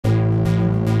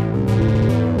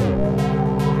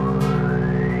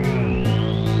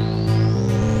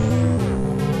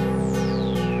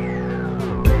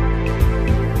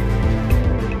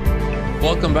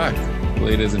Welcome back,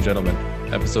 ladies and gentlemen.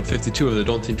 Episode 52 of the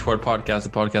Don't Think Toward podcast, the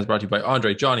podcast brought to you by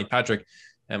Andre, Jonny, Patrick,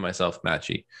 and myself,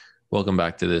 Maciej. Welcome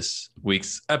back to this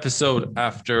week's episode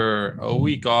after a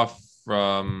week off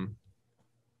from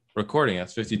recording.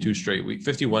 That's 51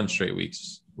 straight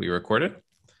weeks we recorded.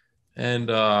 And,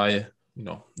 the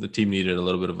team needed a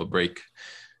little bit of a break.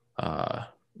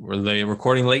 We're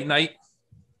recording late night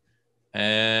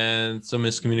and some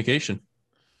miscommunication.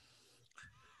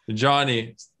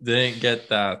 Jonny didn't get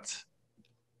that.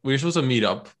 We were supposed to meet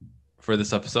up for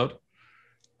this episode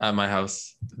at my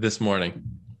house this morning.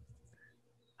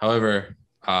 However,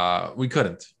 we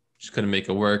couldn't. Just couldn't make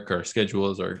it work. Our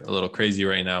schedules are a little crazy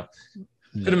right now.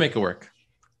 Couldn't make it work.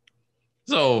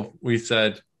 So we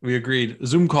agreed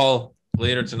Zoom call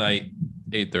later tonight,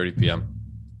 8:30 p.m.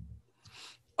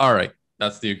 All right,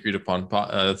 that's the agreed upon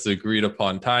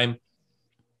time.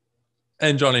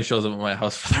 And Jonny shows up at my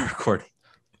house for the recording.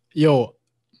 Yo,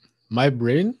 my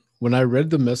brain, when I read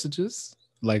the messages,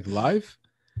 like live,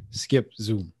 skipped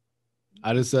Zoom.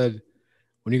 I just said,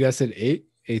 when you guys said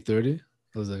 8:30,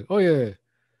 I was like, oh yeah,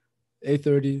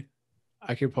 8:30.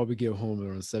 I could probably get home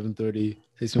around 7:30.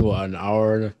 Takes me about an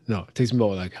hour. No, it takes me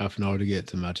about like half an hour to get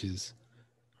to Maciej's.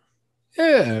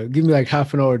 Yeah, give me like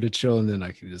half an hour to chill and then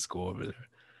I can just go over there.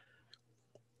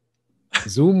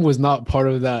 Zoom was not part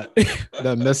of that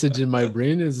that message in my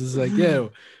brain. It's just like, yeah,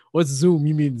 what's Zoom?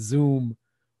 You mean Zoom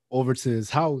over to his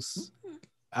house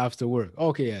after work?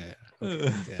 Okay, yeah. Okay,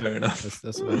 yeah. Fair enough.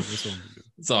 That's what we do.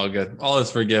 It's all good. All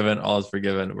is forgiven.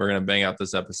 We're gonna bang out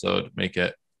this episode. Make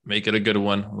it a good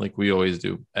one, like we always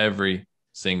do. Every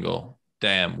single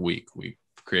damn week, we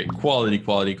create quality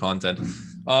content.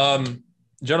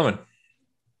 Gentlemen,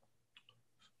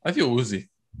 I feel woozy.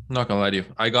 I'm not gonna lie to you.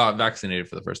 I got vaccinated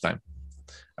for the first time.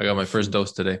 I got my first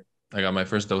dose today.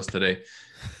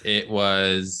 It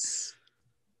was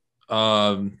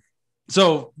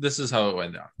so this is how it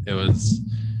went down.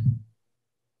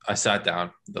 I sat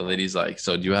down. The lady's like,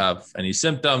 so do you have any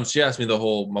symptoms? She asked me the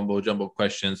whole mumbo jumbo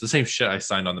questions, the same shit I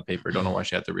signed on the paper. Don't know why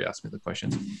she had to re-ask me the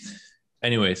questions.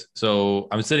 Anyways, so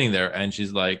I'm sitting there and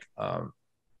she's like,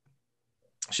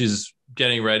 she's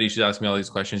getting ready. She's asking me all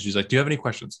these questions. She's like, do you have any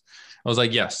questions? I was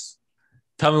like, yes.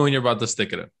 Tell me when you're about to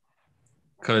stick it in,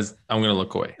 because I'm going to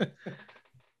look away.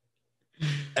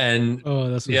 And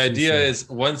the idea is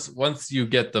once you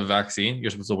get the vaccine,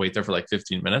 you're supposed to wait there for like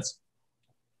 15 minutes.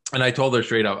 And I told her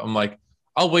straight up, I'm like,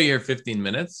 I'll wait here 15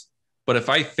 minutes. But if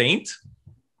I faint,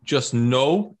 just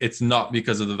know it's not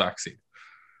because of the vaccine.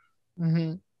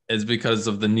 Mm-hmm. It's because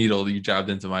of the needle you jabbed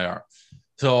into my arm.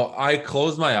 So I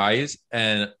closed my eyes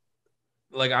and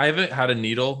like I haven't had a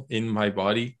needle in my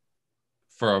body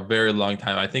for a very long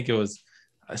time. I think it was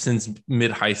since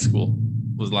mid-high school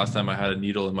was the last time I had a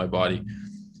needle in my body.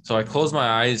 So I closed my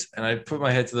eyes and I put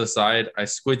my head to the side. I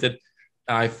squinted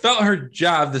and I felt her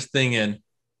jab this thing in.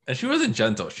 And she wasn't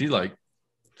gentle.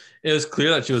 It was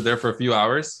clear that she was there for a few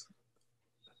hours.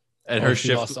 And her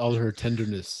shift lost all her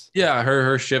tenderness. Yeah,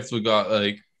 her shift got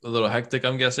like a little hectic,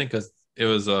 I'm guessing, because it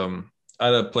was at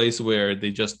a place where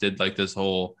they just did like this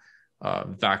whole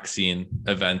vaccine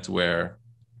event where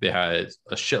they had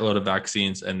a shitload of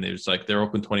vaccines and it was like they're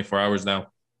open 24 hours now.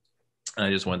 And I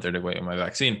just went there to get my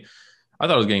vaccine. I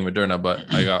thought I was getting Moderna, but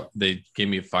they gave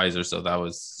me Pfizer, so that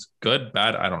was good,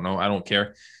 bad. I don't know. I don't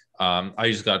care. I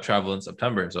just got to travel in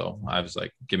September, so I was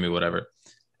like, give me whatever.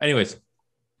 Anyways,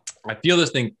 I feel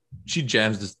this thing. She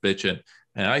jams this bitch in,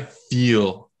 and I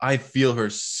feel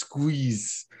her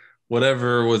squeeze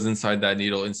whatever was inside that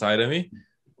needle inside of me.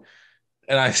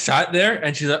 And I sat there,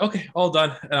 and she's like, okay, all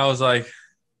done. And I was like,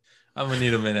 I'm going to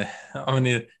need a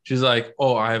minute. She's like,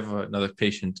 oh, I have another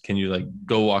patient. Can you like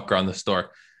go walk around the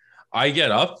store? I get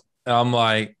up, and I'm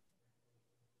like,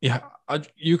 yeah,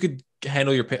 you could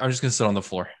handle your patient. I'm just going to sit on the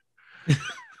floor.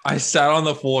 I sat on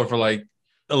the floor for like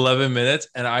 11 minutes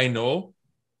and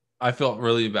I felt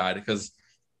really bad because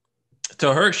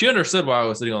to her, she understood why I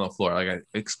was sitting on the floor. Like I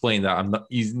explained that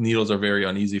needles are very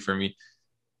uneasy for me,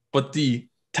 but the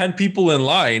 10 people in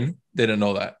line didn't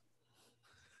know that.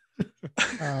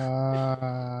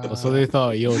 So they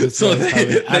thought, yo, this is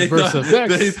having adverse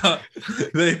effects.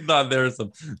 They thought there was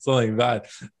something bad.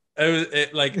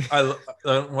 When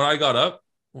I got up,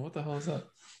 what the hell is that?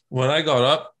 When I got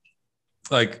up,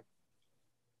 like,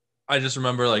 I just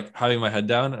remember like having my head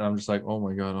down and I'm just like, oh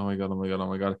my God,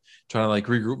 trying to like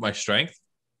regroup my strength.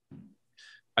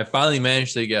 I finally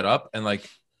managed to get up and like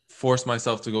force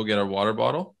myself to go get a water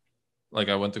bottle. Like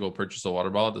I went to go purchase a water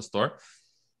bottle at the store.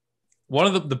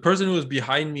 One of the person who was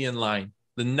behind me in line,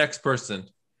 the next person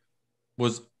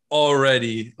was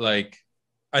already like,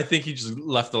 I think he just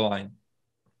left the line.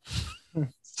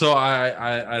 So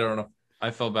I don't know.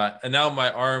 I felt bad, and now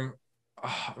my arm.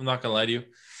 I'm not gonna lie to you.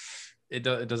 It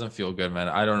doesn't feel good, man.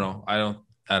 I don't know. I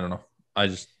don't know. I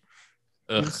just.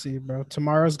 We'll Ugh. see, bro.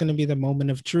 Tomorrow's gonna be the moment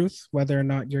of truth, whether or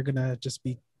not you're gonna just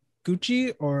be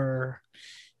Gucci or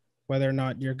whether or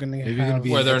not you're gonna Maybe you're gonna have. be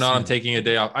in Whether or not I'm X-Men. taking a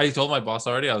day off. I told my boss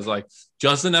already. I was like,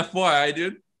 just an FYI,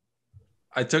 dude.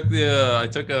 I took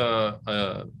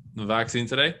a vaccine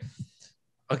today.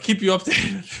 I'll keep you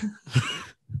updated.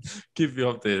 Keep you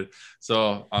updated.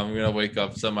 So I'm gonna wake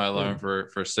up, set my alarm for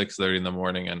 6:30 in the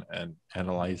morning, and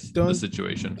analyze the Don't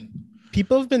situation.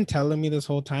 people have been telling me this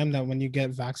whole time that when you get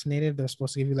vaccinated, they're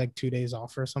supposed to give you like 2 days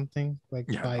off or something, like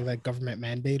Yeah, by like government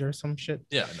mandate or some shit.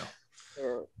 Yeah, I know.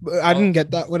 But I didn't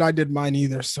get that when I did mine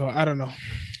either, so I don't know.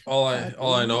 All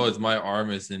I know is my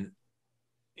arm is in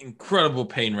incredible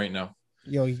pain right now.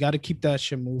 Yo, you got to keep that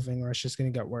shit moving, or it's just gonna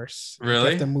get worse. Really? You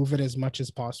have to move it as much as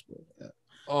possible. Yeah.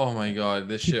 Oh my god,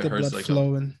 this Keep shit the hurts blood like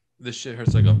flowing. this shit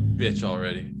hurts like a bitch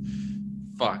already.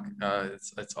 Fuck,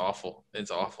 it's awful. It's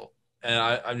awful, and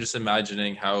I'm just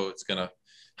imagining how it's gonna.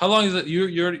 How long is it?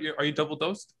 You're are you double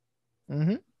dosed?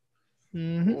 Mm-hmm.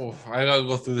 Mm-hmm. Oh, I gotta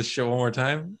go through this shit one more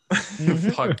time. Mm-hmm.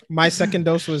 Fuck. My second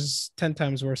dose was 10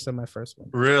 times worse than my first one.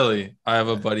 Really? I have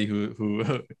a buddy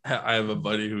who I have a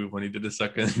buddy who when he did the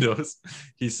second dose,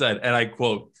 he said, and I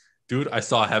quote, "Dude, I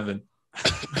saw heaven."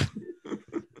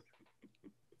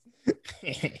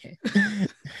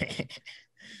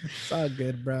 It's all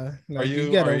good, bro. Like, Are you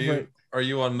get are over you it. are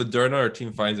you on Moderna or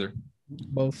Team Pfizer?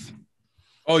 Both.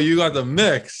 Oh, you got the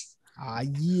mix.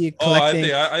 Yeah, Oh, I collecting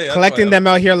think that's collecting why them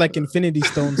out here like infinity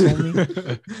stones, homie.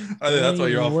 I think that's why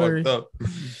you're all worry. fucked up. I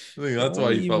think that's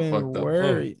why Don't you felt even fucked up.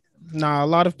 worry. Nah, a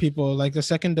lot of people like the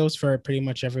second dose for pretty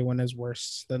much everyone is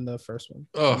worse than the first one.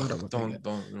 No matter Oh, what they get.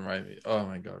 don't remind me. Oh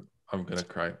my god, I'm gonna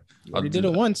cry. You already did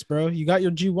it once, bro. You got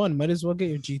your G1. Might as well get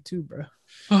your G2, bro.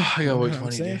 Oh, I You gotta know wait what I'm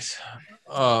 20 saying? days.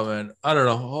 Oh man, I don't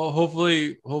know.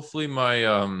 Hopefully my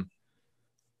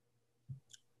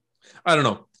I don't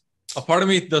know. A part of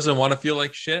me doesn't want to feel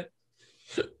like shit,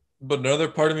 but another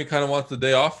part of me kind of wants the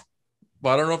day off.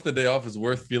 But I don't know if the day off is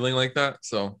worth feeling like that.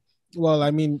 So Well,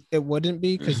 I mean, it wouldn't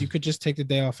be because you could just take the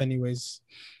day off anyways.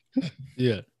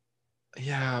 Yeah.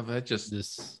 yeah, but This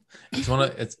it's one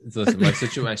of it's listen, my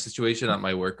situation at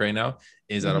my work right now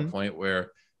is at a point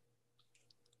where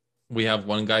we have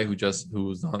one guy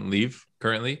who's on leave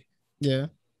currently, Yeah.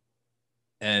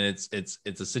 and it's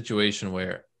a situation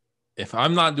where if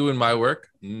I'm not doing my work,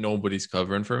 nobody's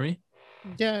covering for me.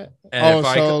 Yeah. And if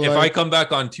I like, come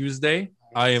back on Tuesday,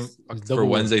 I am It's for double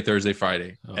Wednesday, work. Thursday,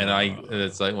 Friday, and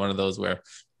it's like one of those where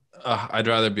I'd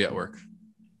rather be at work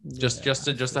just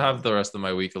to have the rest of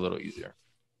my week a little easier.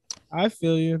 I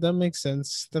feel you. That makes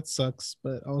sense. That sucks,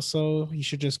 but also you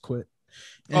should just quit.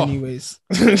 Oh. Anyways,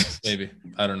 Maybe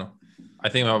I don't know. I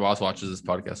think my boss watches this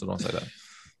podcast, so don't say that.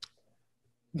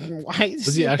 why is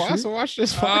Does he your actually? boss watch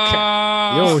this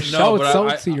podcast? Yo, No, shouts but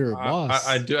out to your boss.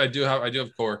 I do have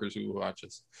coworkers who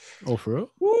watches. Oh, for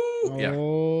real? Woo, yeah.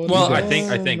 Oh, Well, no, I think,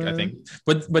 man.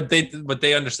 but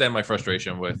they understand my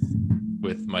frustration with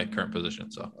my current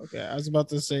position. So Okay, I was about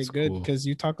to say That's good cool. because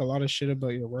you talk a lot of shit about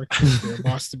your work for your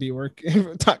boss to be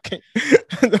working talking.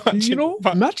 You know,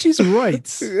 Maciej's right.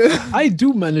 I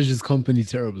do manage his company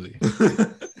terribly.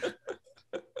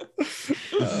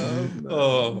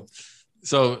 Oh,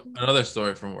 so another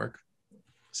story from work.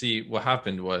 See, what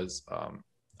happened was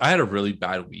I had a really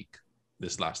bad week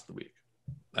this last week,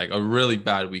 like a really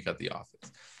bad week at the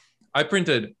office. I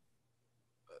printed,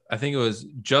 I think it was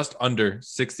just under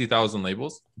 60,000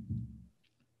 labels.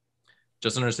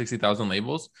 Just under 60,000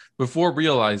 labels before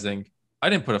realizing I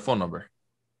didn't put a phone number.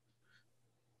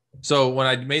 So when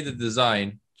I made the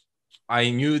design, I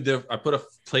knew that I put a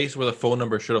place where the phone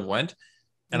number should have went,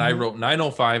 and I wrote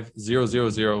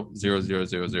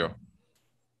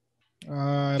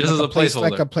 905-000-0000. This is a placeholder.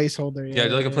 Like a placeholder. Yeah,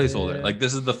 like a placeholder. Like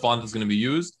this is the font that's going to be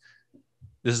used.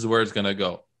 This is where it's going to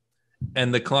go.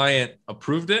 And the client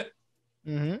approved it.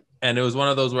 Mm-hmm. And it was one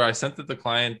of those where I sent it to the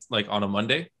client like on a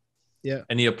Monday. Yeah.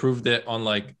 And he approved it on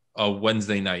like a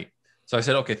Wednesday night. So I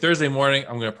said, okay, Thursday morning,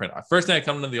 I'm going to print it. First thing I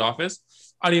come into the office,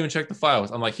 I didn't even check the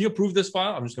files. I'm like, he approved this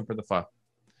file. I'm just going to print the file.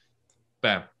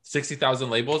 Bam. 60,000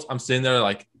 labels. I'm sitting there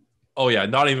like, oh yeah,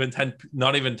 not even 10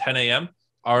 a.m.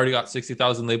 I already got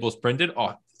 60,000 labels printed.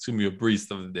 Oh, it's going to be a breeze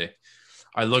of the day.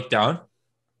 I look down.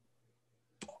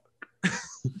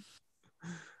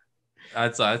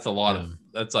 That's a lot of,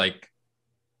 that's like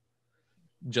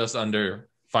just under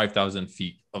 5,000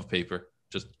 feet of paper.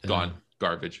 Just gone.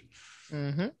 Garbage.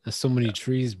 Mm-hmm. There's so many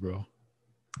trees, bro.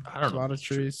 I don't know. A lot of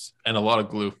trees. And a lot of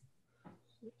glue.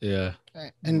 Yeah.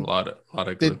 And a lot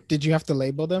of glue. Did you have to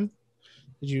label them?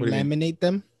 Did you laminate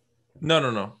them?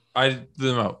 No. I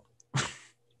threw them out.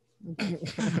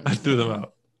 I threw them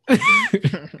out. As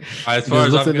He far just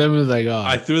as looked I'm at them and was like,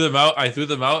 I oh, threw them out. I threw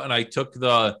them out, and I took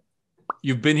the.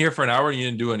 You've been here for an hour and you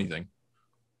didn't do anything.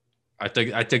 I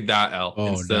took that L oh,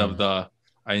 instead of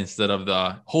damn.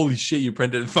 the holy shit, you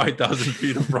printed 5,000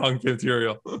 feet of wrong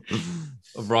material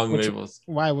of wrong labels.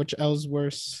 Why? Which L's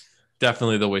worse?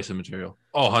 Definitely the wasted material.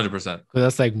 Oh, 100%. But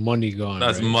that's like money gone.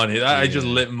 That's right? money. I just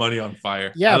Yeah. lit money on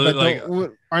fire. Yeah, I but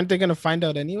lit, aren't they gonna find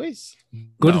out anyways?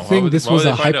 Good No, thing this why was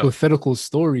would a they find out? hypothetical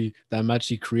story that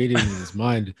Maciej created in his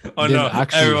mind. Oh Didn't no,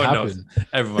 actually everyone knows. happen.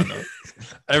 Everyone knows.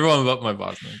 Everyone but my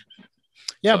boss knows.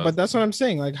 Yeah, So but that's what I'm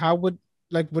saying. Like,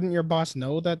 wouldn't your boss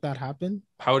know that happened?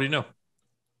 how would he know?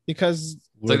 Because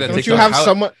It's like that don't TikTok. you have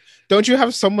someone? Don't you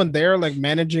have someone there like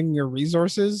managing your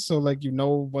resources? So like you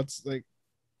know what's like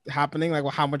happening, like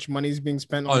how much money is being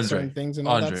spent on certain things and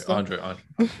all that stuff.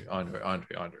 Andre.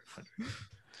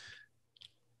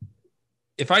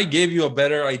 If I gave you a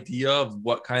better idea of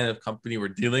what kind of company we're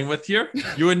dealing with here,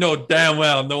 you would know damn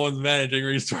well no one's managing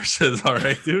resources. All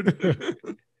right, dude.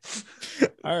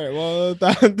 All right, well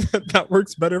that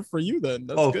works better for you then.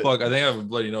 That's good. Fuck! I think I have a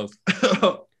bloody nose.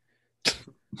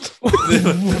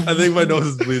 I think my nose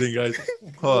is bleeding, guys.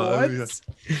 I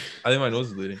think my nose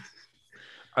is bleeding.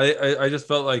 I just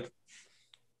felt like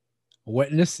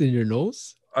wetness in your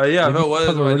nose. yeah, Maybe no, what is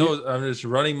because my already- nose? I'm just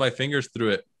running my fingers through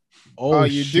it. Oh,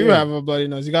 you shit. do have a bloody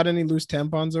nose. You got any loose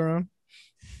tampons around?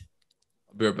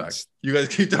 I'll be right back. You guys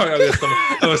keep talking.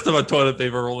 I'm gonna stuff my toilet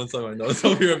paper roll inside my nose.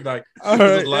 I'll be right back. All This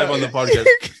is right, live yeah. on the podcast.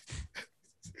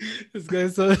 This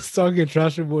guy's talking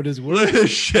trash about his work. Look at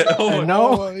this shit. Oh And my now,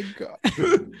 Oh my god.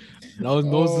 now his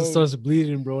nose just Oh. starts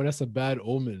bleeding, bro. That's a bad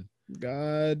omen.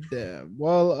 God damn.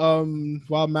 Well,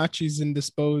 while Maciej's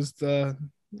indisposed,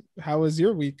 how was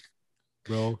your week?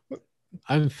 Bro.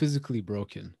 I'm physically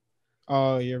broken.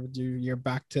 Oh, you're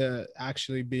back to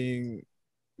actually being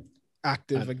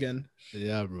active again.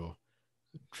 Yeah, bro.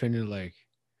 Training like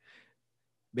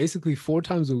basically 4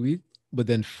 times a week, but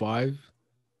then 5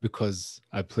 because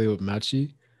I play with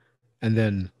Maciej, and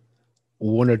then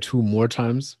 1 or 2 more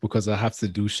times because I have to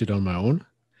do shit on my own.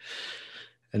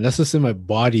 And that's just in my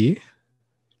body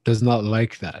does not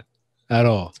like that at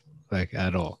all. Like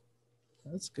at all.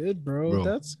 That's good, bro.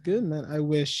 That's good, man. I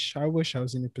wish I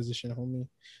was in your position, homie.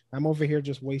 I'm over here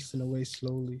just wasting away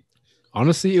slowly.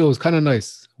 Honestly, it was kind of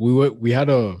nice. We had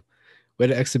an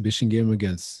exhibition game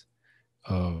against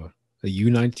the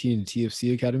U19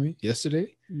 TFC Academy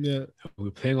yesterday. Yeah. We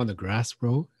were playing on the grass,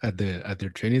 bro, at their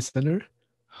training center.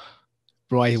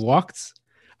 Bro, I walked,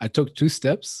 I took 2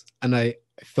 steps, and I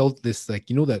felt this like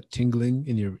that tingling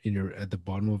in your at the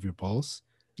bottom of your balls.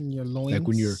 In your loins. Like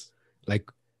when you're like,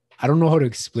 I don't know how to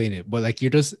explain it, but like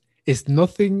it's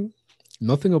nothing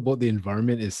about the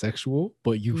environment is sexual,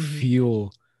 but you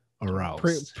feel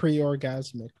aroused.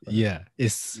 Pre-orgasmic. Bro. Yeah,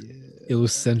 it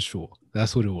was sensual.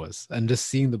 That's what it was. And just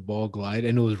seeing the ball glide,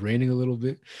 and it was raining a little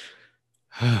bit.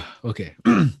 Okay.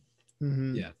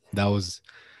 Yeah, that was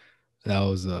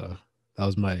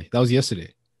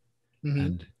yesterday.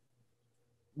 And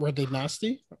were they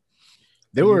nasty?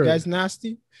 Were you guys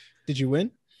nasty? Did you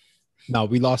win? No,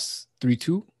 we lost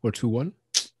 3-2 or 2-1.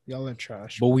 Y'all are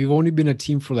trash. But we've only been a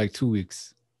team for like 2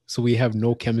 weeks, so we have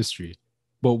no chemistry.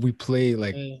 But we play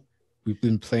like we've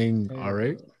been playing all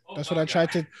right. That's what I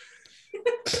tried to.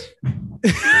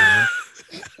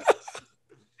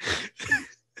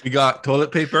 We got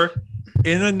toilet paper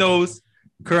in the nose,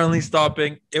 currently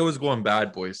stopping. It was going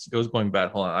bad, boys. It was going bad.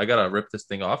 Hold on. I got to rip this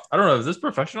thing off. I don't know. Is this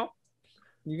professional?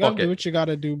 You got to do what you got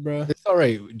to do, bro. It's all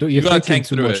right. You got to tank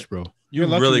too through much, it, bro. You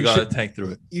really got to tank through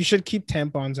it. You should keep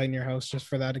tampons in your house just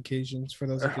for that occasions. For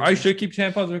those occasions. I should keep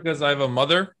tampons because I have a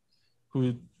mother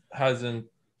who hasn't,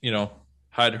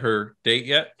 had her date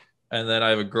yet. And then I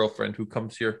have a girlfriend who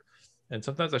comes here. And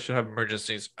sometimes I should have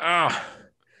emergencies. Yeah,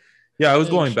 I was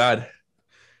going bad.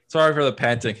 Sorry for the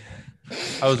panting.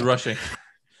 I was rushing.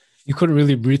 You couldn't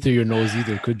really breathe through your nose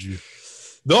either, could you?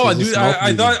 No, dude.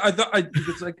 I thought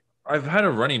it's like I've had a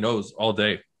runny nose all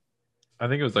day. I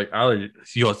think it was like allergy.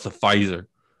 Yo, it's the Pfizer.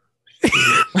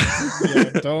 Yo,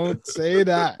 don't say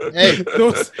that. Hey.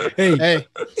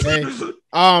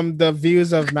 The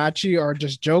views of Maciej are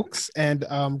just jokes, and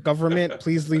government,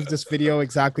 please leave this video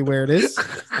exactly where it is.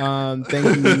 Thank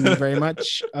you very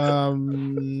much.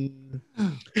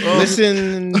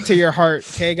 Listen to your heart,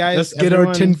 okay, guys. Let's get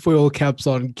our tinfoil caps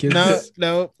on, kids.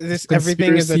 No,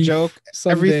 everything is a joke.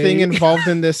 Someday. Everything involved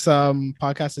in this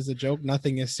podcast is a joke.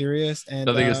 Nothing is serious. And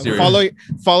nothing is serious.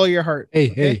 Follow your heart.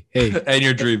 Hey, and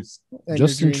your dreams. And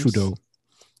Justin Trudeau,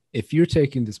 if you're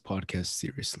taking this podcast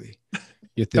seriously,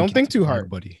 don't think too hard,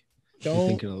 buddy. Don't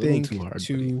thinking a little think too hard,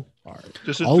 too hard.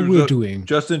 All we're doing.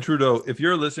 Justin Trudeau, if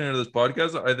you're listening to this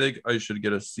podcast, I think I should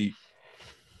get a seat.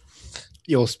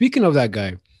 Yo, speaking of that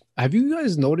guy, have you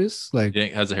guys noticed like He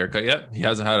has a haircut yet? He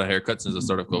hasn't had a haircut since the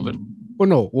start of COVID. well,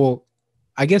 no, well,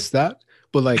 I guess that,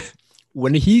 but like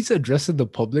when he's addressing the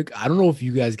public, I don't know if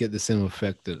you guys get the same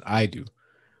effect that I do,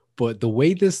 but the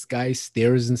way this guy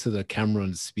stares into the camera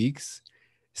and speaks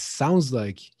sounds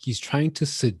like he's trying to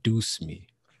seduce me.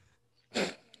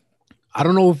 I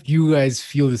don't know if you guys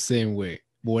feel the same way,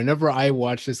 but whenever I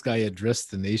watch this guy address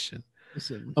the nation,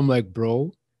 Listen, I'm like,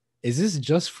 bro, is this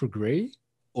just for Gray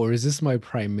or is this my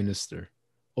prime minister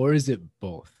or is it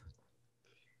both?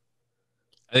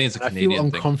 I think it's a I feel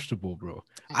Canadian thing. uncomfortable, bro.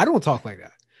 I don't talk like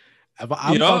that. If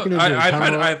I'm You know, talking to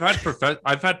the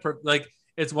I've had like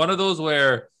it's one of those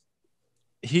where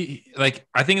he like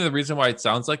I think the reason why it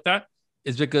sounds like that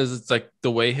is because it's like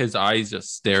the way his eyes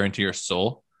just stare into your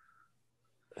soul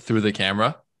through the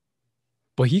camera.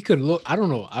 but he could look. I don't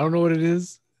know. I don't know what it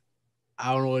is.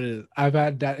 I don't know what it is. I've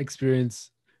had that experience.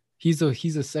 He's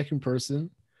a second person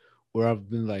where I've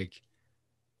been like,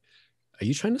 "Are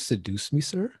you trying to seduce me,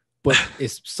 sir?" But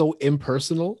it's so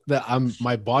impersonal that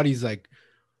my body's like,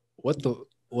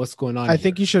 what's going on? I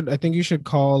think you should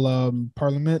call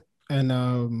Parliament and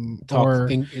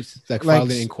it's like file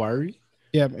an inquiry.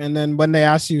 Yeah, and then when they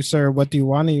ask you, sir, what do you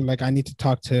want? And you're like, I need to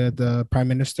talk to the prime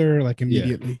minister, like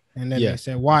immediately. Yeah. And then they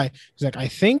say, why? He's like, I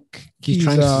think he's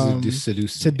trying to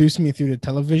seduce me through the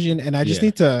television, and I just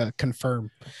need to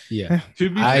confirm. Yeah, to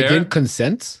be I fair, didn't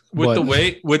consent with the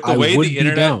way the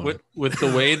internet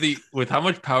with how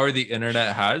much power the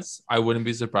internet has. I wouldn't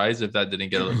be surprised if that didn't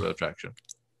get a little bit of traction.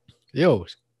 Yo,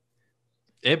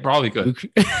 it probably could.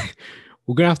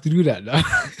 We're gonna have to do that now.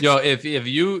 Yo, if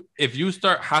you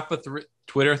start half a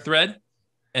Twitter thread,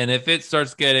 and if it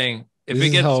starts getting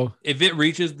if it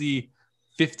reaches the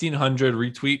 1,500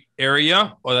 retweet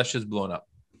area, that shit's blown up.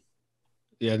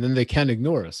 Yeah, and then they can't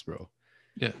ignore us, bro.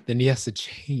 Yeah. Then he has to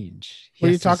change. What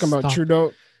are you talking about,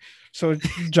 Trudeau? So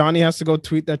Jonny has to go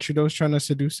tweet that Trudeau's trying to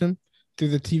seduce him through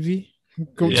the TV.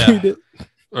 Go tweet it.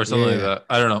 Or something like that.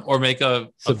 I don't know. Or make a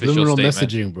subliminal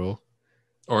messaging, bro.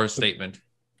 Or a statement.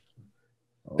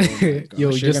 Oh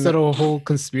yo, just that a whole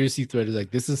conspiracy thread is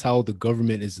like, this is how the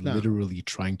government is literally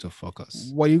trying to fuck us.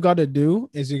 What you got to do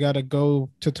is you got to go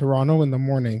to Toronto in the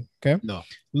morning. Okay. No.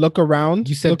 Look around.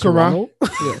 You said Toronto?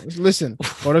 Yeah, listen,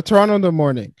 go to Toronto in the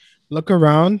morning. Look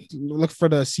around. Look for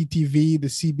the CTV, the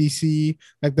CBC,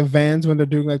 like the vans when they're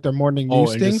doing like their morning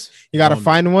news things. You got to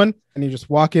find one and you just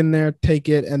walk in there, take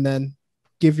it, and then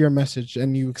give your message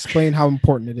and you explain how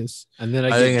important it is. And then I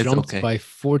get jumped by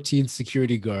 14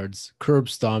 security guards, curb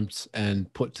stomped,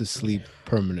 and put to sleep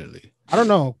permanently. I don't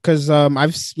know, because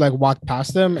I've like walked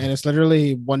past them and it's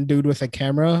literally one dude with a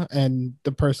camera and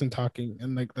the person talking,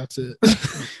 and like that's it.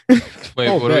 Wait,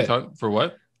 what are we talking for?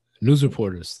 What? News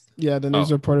reporters. Yeah, the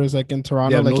news reporters like in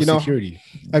Toronto, like no security.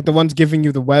 Like the ones giving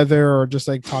you the weather or just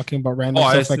like talking about random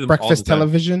stuff like breakfast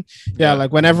television. Yeah,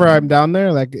 like whenever I'm down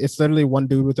there, like it's literally one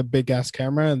dude with a big ass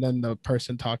camera and then the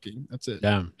person talking. That's it.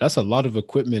 Damn, that's a lot of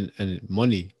equipment and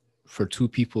money for two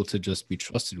people to just be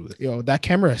trusted with. Yo, that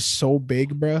camera is so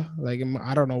big, bro. Like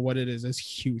I don't know what it is. It's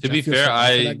huge. To be fair,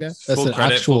 that's an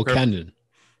actual Canon.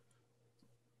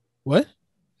 What?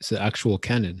 It's an actual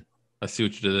Canon. I see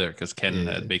what you did there because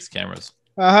Canon makes cameras.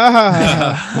 You know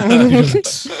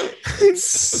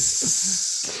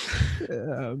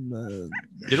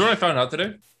what I found out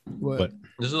today? What?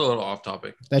 This is a little off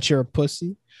topic. That you're a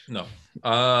pussy? No.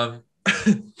 Why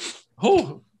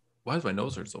does my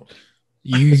nose hurt so much?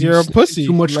 You're a pussy.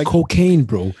 Too much cocaine,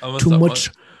 bro. Too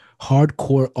much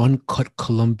hardcore uncut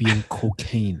Colombian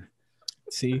cocaine.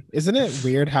 See, isn't it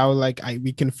weird how like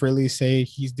we can freely say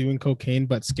he's doing cocaine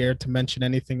but scared to mention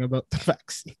anything about the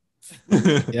vaccine?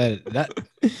 Yeah, that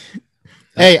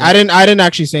hey, I didn't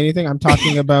actually say anything. I'm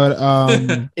talking about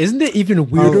isn't it even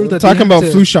weirder that talking about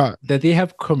flu shot, that they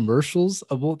have commercials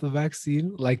about the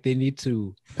vaccine? Like they need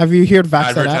to have you heard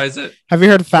Vax advertise that it? Have you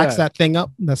heard Vax that thing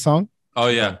up, the song? Oh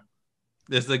yeah.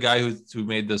 This is the guy who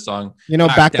made the song. You know,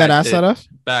 back that ass up.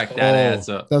 Back that ass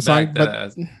up. The song,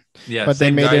 yeah, but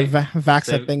they made it Vax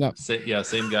that thing up.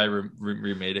 Same guy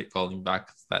remade it, calling back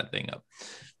that thing up.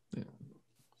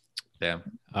 Damn.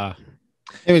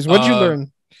 Anyways, what'd you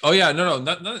learn? Oh yeah, no,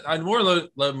 not I'm more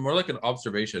like an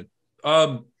observation.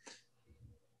 I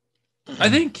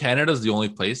think Canada's the only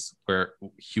place where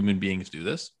human beings do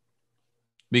this,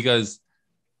 because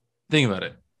think about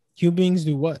it. Human beings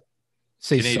do what?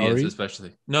 Say Canadians, sorry,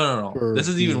 especially. No. This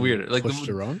is even weirder. Like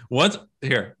once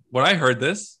here, when I heard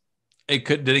this,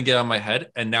 didn't get on my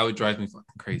head, and now it drives me fucking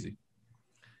crazy.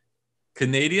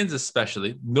 Canadians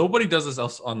especially, nobody does this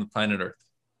else on the planet Earth.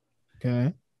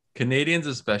 Okay. Canadians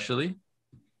especially,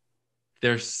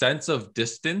 their sense of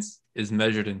distance is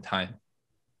measured in time.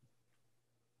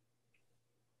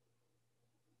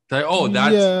 Like, oh,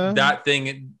 that's that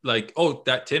thing. Like, oh,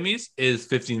 that Timmy's is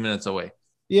 15 minutes away.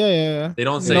 Yeah. They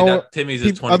don't say that Timmy's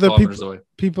is 20 kilometers away.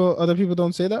 Other people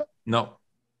don't say that? No.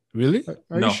 Really?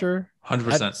 Are you sure?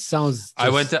 100%. That sounds. I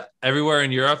went to everywhere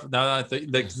in Europe. Now that I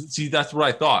think, like, see, that's what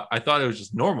I thought. I thought it was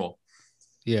just normal.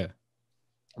 Yeah.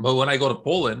 But when I go to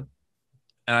Poland,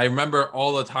 and I remember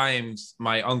all the times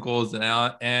my uncles and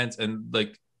aunts, and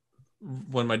like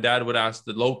when my dad would ask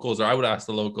the locals, or I would ask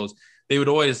the locals, they would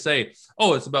always say,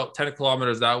 "Oh, it's about 10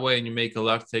 kilometers that way, and you make a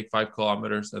left, take 5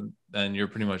 kilometers, and then you're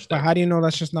pretty much there." But how do you know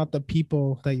that's just not the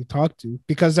people that you talk to?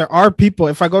 Because there are people.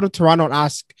 If I go to Toronto and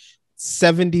ask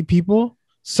 70 people,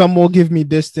 some will give me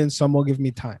distance, some will give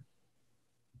me time.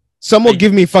 Some will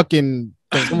give me fucking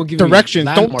directions.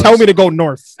 Don't tell me to go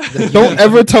north. Don't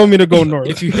ever tell me to go north.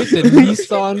 If you hit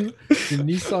the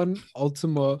Nissan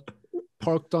Altima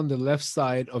parked on the left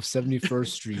side of 71st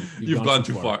Street, you've gone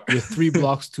too far. You're 3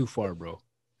 blocks too far, bro.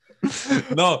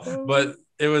 No, but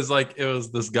it was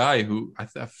this guy who I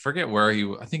forget where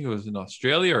I think it was in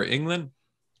Australia or England.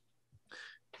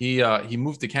 He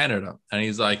moved to Canada, and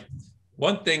he's like,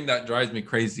 one thing that drives me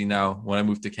crazy now when I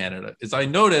move to Canada is I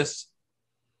notice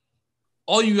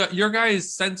all your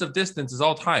guys' sense of distance is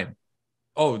all time.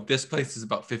 Oh, this place is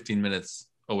about 15 minutes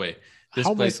away.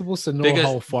 How am I supposed to know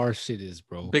how far shit is,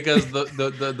 bro? Because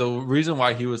the reason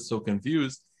why he was so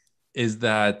confused is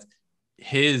that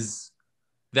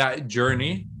that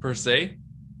journey per se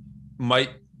might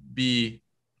be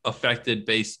affected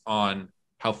based on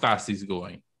how fast he's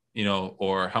going,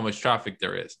 or how much traffic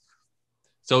there is.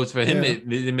 So it's for him, it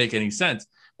didn't make any sense.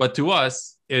 But to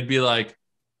us, it'd be like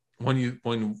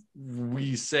when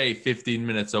we say 15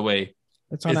 minutes away,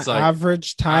 it's on an like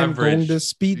average time going the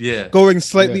speed, going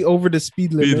slightly over the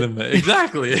speed limit.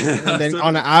 Exactly. And then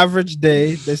on an average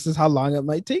day, this is how long it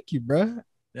might take you, bro.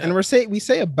 Yeah. And we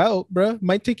say about, bro,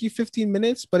 might take you 15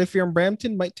 minutes, but if you're in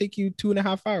Brampton, might take you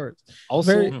 2.5 hours.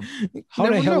 Also, how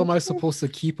the hell am I supposed to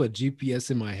keep a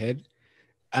GPS in my head?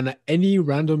 And at any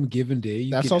random given day,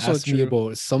 you can ask me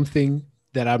about something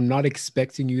that I'm not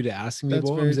expecting you to ask me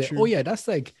about. I'm like, oh yeah, that's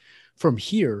like from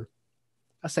here.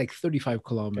 That's like 35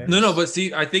 kilometers. No, but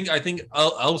see, I think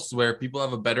elsewhere people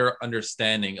have a better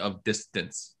understanding of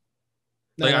distance.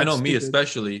 Like I know me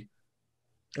especially.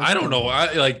 I don't know.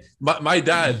 I like my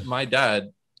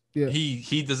dad. Yeah.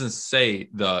 He doesn't say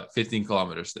the 15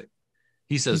 kilometers thing.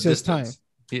 He says distance.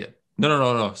 Time. Yeah.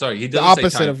 No. Sorry, he doesn't the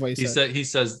opposite say time. of what he said. He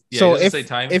says. Yeah, so he doesn't say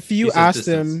time. If you asked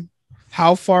him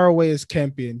how far away is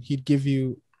Campion, he'd give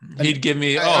you. He'd give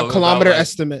me a kilometer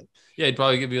estimate. Yeah, he'd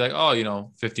probably give me like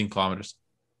 15 kilometers.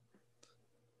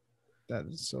 That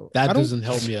doesn't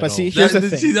help me at all. But see, here's the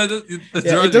thing.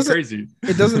 That's crazy.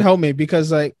 It doesn't help me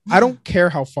because like I don't care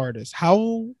how far it is.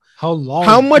 How long?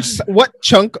 How much? What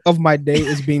chunk of my day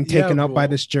is being taken up by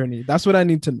this journey? That's what I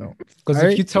need to know. Because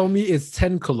if you tell me it's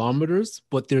 10 kilometers,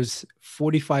 but there's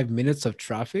 45 minutes of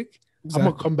traffic, I'm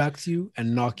gonna come back to you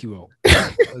and knock you out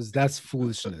because that's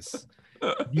foolishness.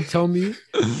 You tell me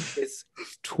it's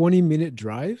 20-minute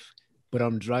drive, but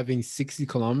I'm driving 60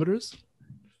 kilometers.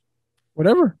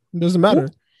 Whatever, it doesn't matter.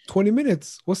 20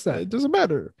 minutes. What's that? It doesn't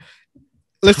matter.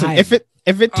 Listen, if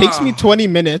it takes me 20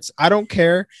 minutes, I don't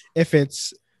care if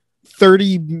it's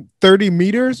 30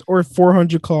 meters or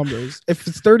 400 kilometers. If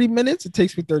it's 30 minutes, it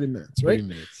takes me 30 minutes, right? 30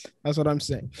 minutes. That's what I'm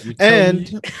saying.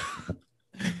 And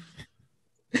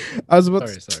I was about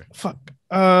sorry. Fuck.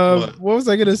 What was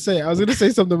I gonna say? I was gonna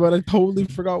say something, but I totally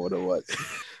forgot what it was.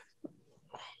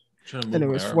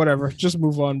 Anyways, whatever. Just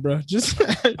move on, bro. I'm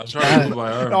trying to move my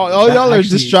arm. All y'all are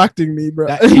distracting me, bro.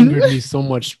 That angered me so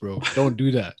much, bro. Don't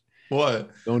do that. What?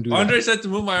 Don't do Andre that. said to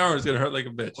move my arm is gonna hurt like a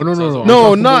bitch. Oh, no.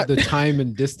 No, not the time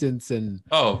and distance and.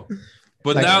 Oh,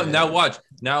 but like, now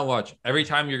watch. Every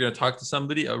time you're gonna talk to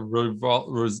somebody,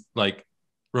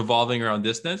 revolving around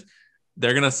distance,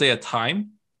 they're gonna say a time,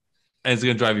 and it's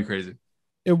gonna drive you crazy.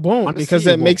 It won't. Honestly, because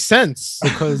it makes sense.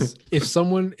 Because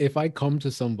if I come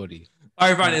to somebody. All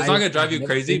right, fine. It's not gonna drive you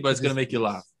crazy, but it's gonna make you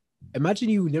laugh. Imagine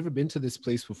you've never been to this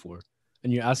place before,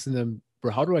 and you're asking them,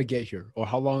 "Bro, how do I get here? Or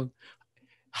how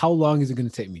long is it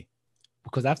gonna take me?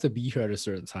 Because I have to be here at a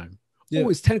certain time." Yeah. Oh,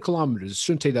 it's 10 kilometers. It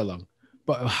shouldn't take that long.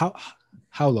 But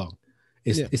how long?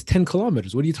 It's 10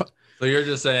 kilometers. What are you talking? So you're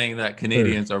just saying that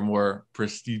Canadians are more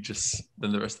prestigious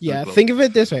than the rest of the globe. Think of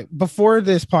it this way. Before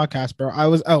this podcast, bro, I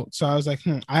was out. So I was like,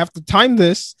 I have to time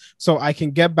this so I can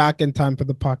get back in time for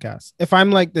the podcast. If I'm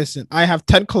like this and I have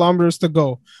 10 kilometers to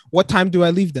go, what time do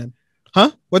I leave then?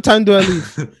 Huh? What time do I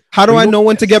leave? How do I know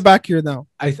when to get back here now?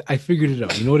 I figured it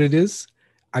out. You know what it is?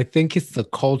 I think it's the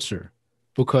culture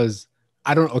because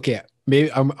I don't. Okay,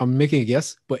 maybe I'm making a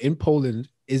guess, but in Poland,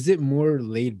 is it more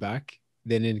laid back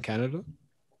than in Canada?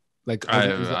 Like I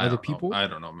other don't know. people? I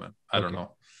don't know, man. I don't Okay.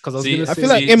 know. Because I was See, gonna I say, feel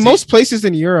like in most places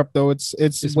in Europe, though, it's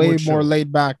way more more chill.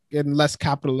 laid back and less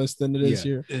capitalist than it is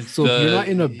Yeah. here. it's So if you're not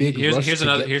in a big here's rush to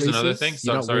get here's another places, thing.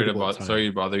 you're not worried about Sorry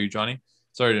time. to bother you, Johnny.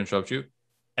 Sorry to interrupt you.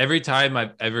 Every time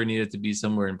I've ever needed to be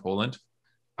somewhere in Poland,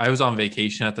 I was on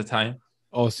vacation at the time,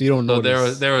 Oh, so you don't so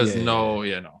notice. there was Yeah. no,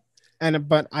 you know. And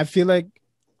but I feel like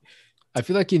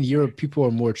in Europe people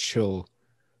are more chill.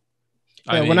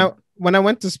 yeah, I mean, when I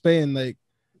went to Spain, like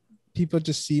people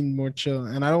just seemed more chill,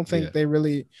 and I don't think they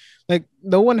really like.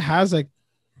 No one has like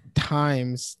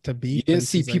times to be. You didn't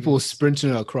see places, I people guess.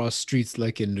 sprinting across streets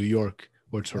like in New York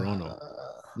or Toronto.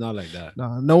 Not like that.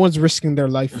 No one's risking their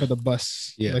life for the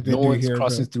bus. Yeah, like they no do one's here,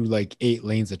 crossing bro. through like 8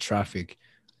 lanes of traffic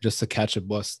just to catch a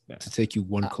bus to take you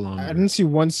 1 kilometer. I didn't see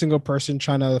one single person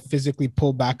trying to physically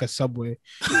pull back a subway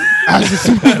as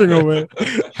it's moving away.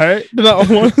 Hey, not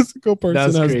one single person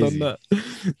That's has crazy. done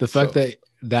that. The fact that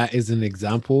that is an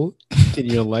example in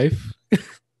your life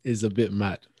is a bit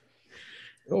mad.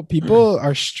 People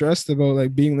are stressed about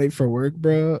like being late for work,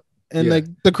 bro. And like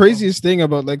the craziest thing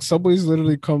about like subways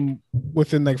literally come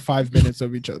within like 5 minutes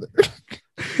of each other.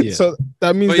 So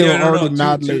that means they were already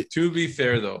mad late. To be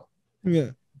fair though,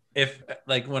 Yeah. if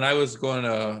like when I was going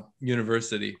to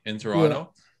university in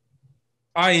Toronto,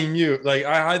 I knew like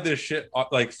I had this shit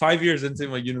like 5 years into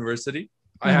my university,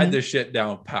 I had this shit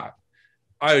down pat.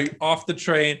 I off the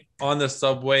train, on the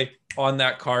subway, on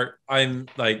that cart. I'm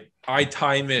like I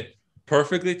time it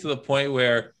perfectly to the point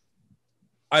where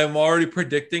I'm already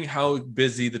predicting how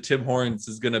busy the Tim Hortons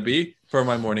is gonna be for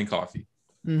my morning coffee.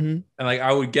 And like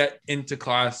I would get into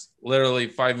class literally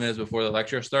 5 minutes before the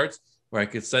lecture starts, where I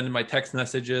could send my text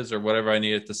messages or whatever I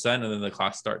needed to send, and then the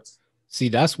class starts. See,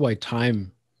 that's why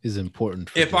time is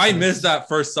important. If I miss that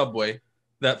first subway,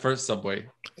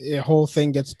 the whole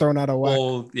thing gets thrown out of whack.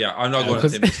 well, yeah, I'm not going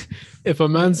to Tim's. If a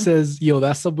man says, yo,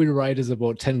 that subway ride is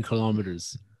about 10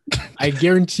 kilometers, I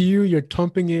guarantee you're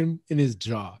thumping him in his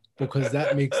jaw because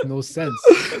that makes no sense.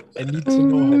 I need to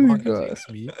know how long it takes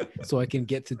me so I can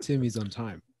get to Timmy's on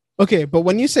time. Okay, but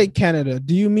when you say Canada,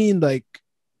 do you mean like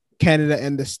Canada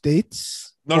and the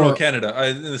States? No, Canada.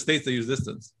 In the States, they use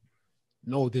distance.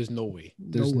 No, there's no way.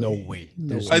 There's no way.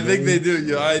 I think they do.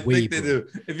 Yeah, I think they do.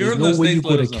 If you're in the States, you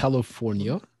go to know.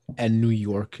 California and New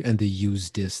York and they use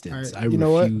distance. Right, you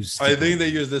know what? I think they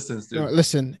use distance, dude. No,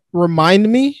 listen,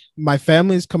 remind me. My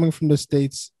family is coming from the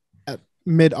States at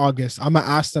mid-August. I'm gonna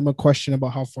ask them a question about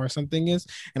how far something is,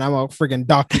 and I'm gonna friggin'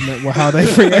 document how they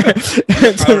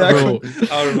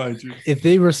I'll remind you. If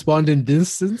they respond in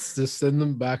distance, just send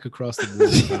them back across the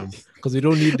border, because we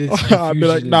don't need this. I'll be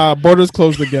like, nah, borders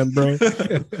closed again, bro.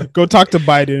 Go talk to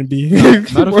Biden and be.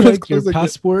 Matter of fact, your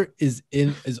passport is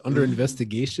under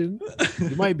investigation.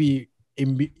 You might be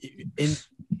in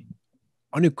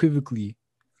unequivocally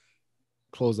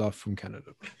closed off from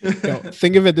Canada. Yo,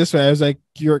 think of it this way: I was like,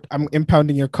 I'm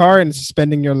impounding your car and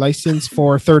suspending your license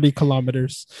for 30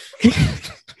 kilometers.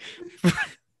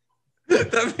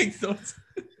 That makes no sense.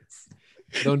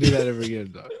 Don't do that ever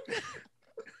again, dog.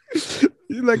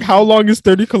 Like, how long is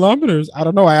 30 kilometers? I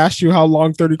don't know. I asked you how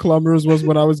long 30 kilometers was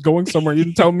when I was going somewhere. You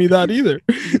didn't tell me that either.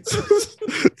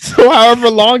 So however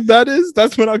long that is,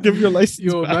 that's when I'll give your license.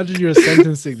 Yo, imagine you're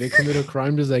sentencing. They commit a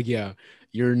crime. Just like, yeah,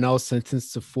 you're now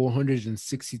sentenced to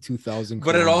 462,000.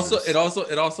 But it also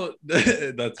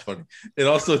that's funny.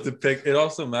 It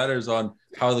also matters on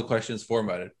how the question is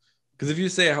formatted. Because if you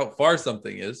say how far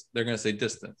something is, they're going to say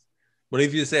distance. But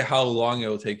if you say how long it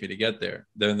will take me to get there,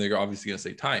 then they're obviously going to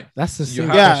say time. That's the same.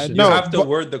 You have to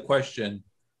word the question,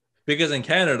 because in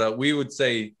Canada we would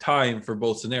say time for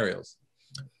both scenarios.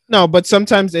 No, but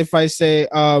sometimes if I say,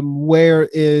 where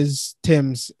is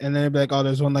Tim's? And then they'd be like, oh,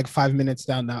 there's one like 5 minutes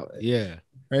down that way. Yeah.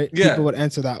 Right? Yeah. People would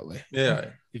answer that way. Yeah.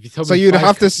 If you tell so me you'd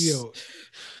have to.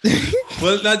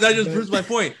 Well, that just proves my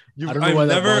point. I've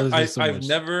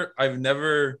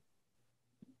never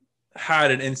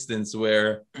had an instance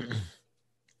where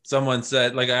someone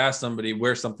said, like I asked somebody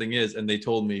where something is, and they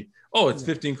told me, oh, it's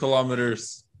 15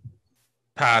 kilometers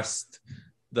past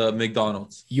the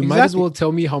McDonald's. You might as well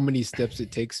tell me how many steps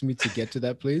it takes me to get to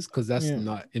that place, because that's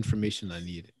not information I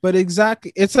need. But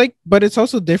exactly, it's like, but it's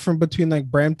also different between like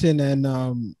Brampton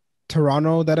and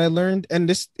Toronto that I learned, and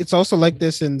it's also like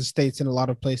this in the States in a lot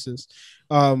of places.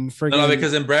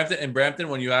 Because in Brampton,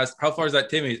 when you ask how far is that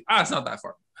Timmy's, it's not that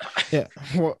far. Yeah,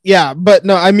 well, yeah, but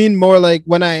no, I mean more like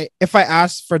if I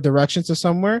ask for directions to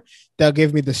somewhere, they'll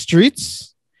give me the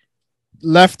streets,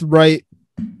 left, right,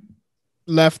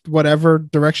 left, whatever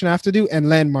direction I have to do, and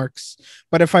landmarks.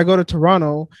 But if I go to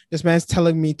Toronto, this man's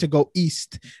telling me to go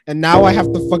east, and now I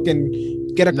have to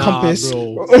fucking get a compass,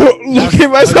 bro. look at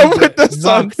myself with the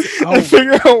sun, and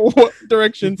figure out what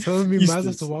direction. You telling me east man have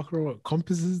is. to walk around with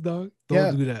compasses, dog? Don't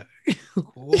Yeah. do that.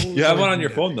 You have one on your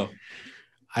phone though.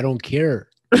 I don't care.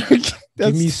 Give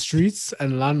That's, me streets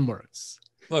and landmarks.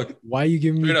 Look, Why are you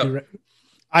giving me straight up. direct?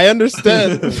 I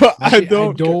understand, but Actually,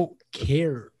 I don't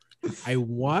care. I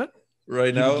want right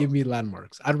you now, to give me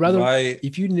landmarks. I'd rather my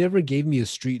if you never gave me a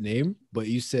street name, but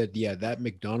you said, yeah, that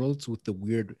McDonald's with the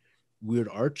weird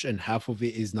arch and half of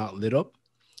it is not lit up.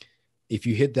 If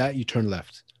you hit that, you turn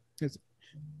left. It's-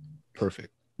 Perfect.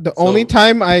 The only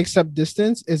time I accept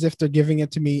distance is if they're giving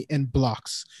it to me in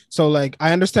blocks. So like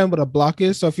I understand what a block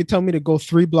is. So if you tell me to go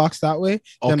 3 blocks that way,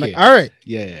 then I'm like, all right,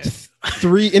 Yeah.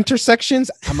 3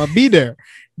 intersections, I'm gonna be there.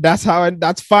 That's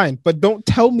fine. But don't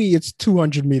tell me it's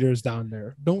 200 meters down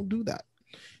there. Don't do that.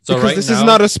 so Because right this now, is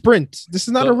not a sprint. This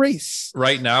is not So- a race.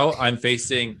 right now I'm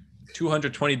facing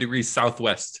 220 degrees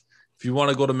southwest. If you want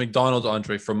to go to McDonald's,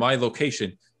 Andre, from my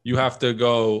location, you have to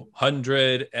go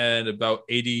 100 and about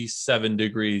 87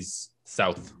 degrees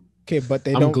south. Okay, but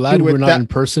they I'm don't glad do we're it not that. in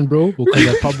person, bro, because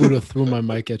I probably would have threw my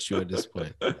mic at you at this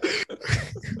point.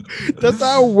 That's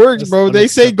how it works, That's bro. They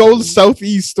say go unacceptable.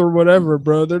 southeast or whatever,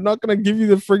 bro. They're not gonna give you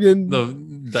the friggin'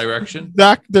 The direction.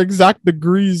 the exact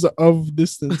degrees of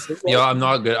distance. Yeah, I'm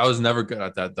not good. I was never good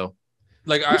at that though.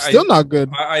 Like I'm still not good.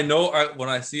 I know when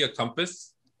I see a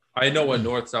compass, I know what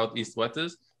north, south, east, west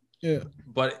is. Yeah.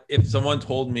 But if someone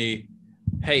told me,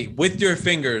 hey, with your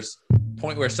fingers,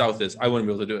 point where south is, I wouldn't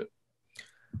be able to do it.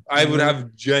 I would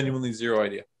have genuinely zero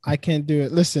idea. I can't do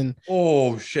it. Listen,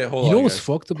 Oh shit! Hold You on. know what's guys.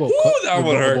 fucked about, Ooh, that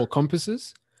would hurt. about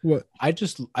compasses? what?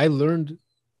 I learned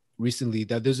recently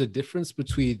that there's a difference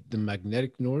between the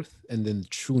magnetic north and then the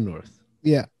true north.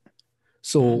 Yeah.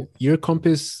 So your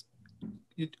compass,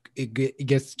 it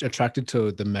gets attracted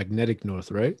to the magnetic north,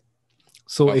 right?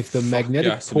 So Oh, if the fuck,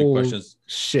 magnetic yeah, so many pole questions.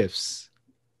 shifts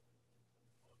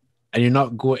and you're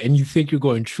not going, and you think you're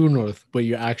going true north, but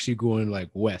you're actually going like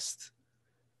west,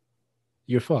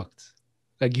 you're fucked.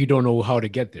 Like you don't know how to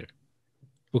get there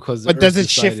because. But does Earth it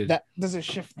shift decided- that? Does it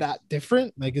shift that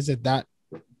different? Like, is it that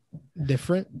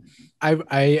different?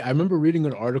 I remember reading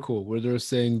an article where they were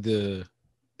saying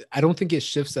I don't think it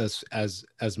shifts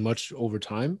as much over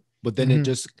time, but then it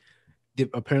just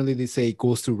apparently they say it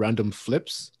goes through random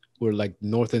flips where like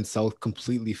north and south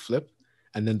completely flip,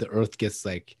 and then the Earth gets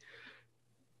like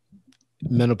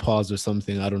menopause or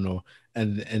something. I don't know,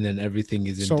 and then everything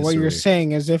is in So what you're disarray.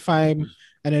 saying is, if I'm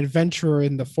an adventurer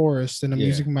in the forest and I'm Yeah.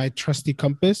 using my trusty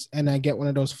compass and I get one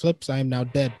of those flips, I am now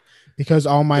dead because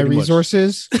all my Pretty much.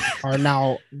 resources are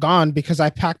now gone because I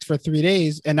packed for 3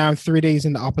 days and now I'm 3 days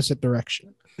in the opposite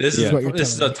direction. This Yeah. is What you're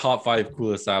this is telling the top 5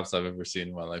 coolest apps I've ever seen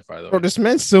in my life. By the way, Bro, this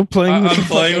man's still playing. I'm the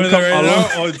playing fucking with it right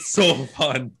compass. now. Oh, it's so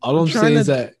fun. All I'm trying saying to- is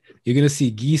that you're gonna see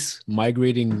geese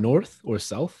migrating north or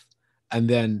south, and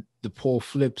then the pole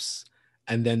flips,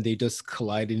 and then they just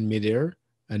collide in midair,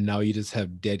 and now you just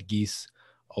have dead geese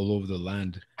all over the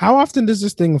land. How often does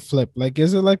this thing flip? Like,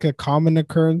 is it like a common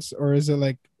occurrence or is it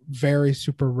like very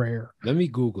super rare? Let me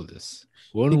Google this.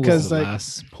 When Because, was the like-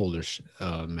 last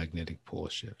magnetic pole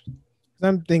shift?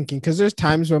 I'm thinking because there's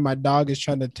times where my dog is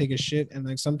trying to take a shit and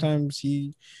like sometimes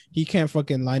he can't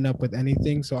fucking line up with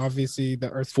anything. So obviously the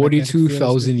Earth's magnetic field is-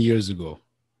 42,000 years ago,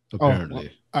 Oh,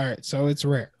 apparently. all right, so it's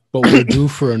rare. But we're due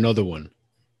for another one,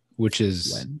 which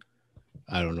is When?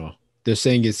 I don't know. They're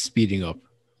saying it's speeding up.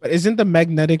 But isn't the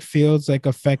magnetic fields like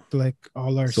affect like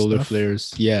all our Solar stuff?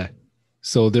 flares, yeah.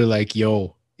 So they're like,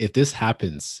 yo, if this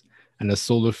happens and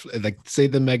like say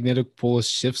the magnetic pole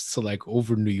shifts to like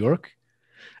over New York,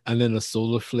 and then a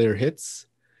solar flare hits,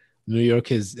 New York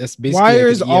that's basically Why like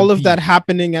is an all of EMP. that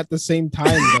happening at the same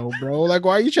time though, bro? Like,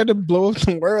 why are you trying to blow up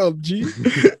the world, G?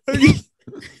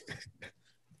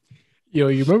 Yo,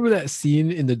 you remember that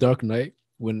scene in The Dark Knight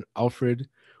when Alfred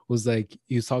was like,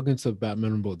 he was talking to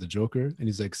Batman about the Joker, and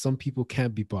he's like, some people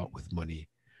can't be bought with money.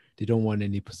 They don't want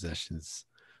any possessions.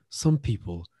 Some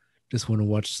people just want to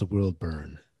watch the world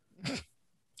burn.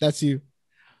 That's you.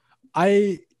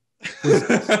 I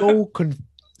was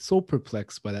so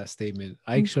perplexed by that statement.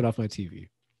 I shut off my TV.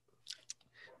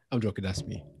 I'm joking. That's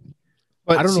me.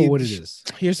 But I don't see, know what it is.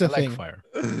 Here's I the like thing. fire.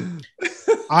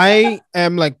 I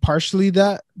am like partially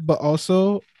that, but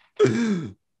also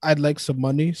I'd like some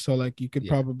money, so like you could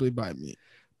Yeah. probably buy me.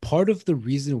 Part of the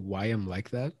reason why I'm like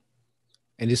that,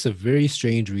 and it's a very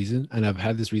strange reason, and I've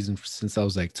had this reason since I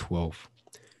was like 12,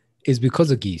 is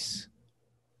because of geese.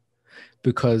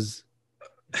 Because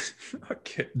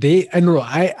Okay. I don't know.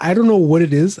 I don't know what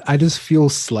it is. I just feel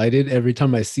slighted every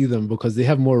time I see them because they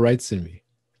have more rights than me.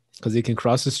 Because they can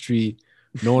cross the street,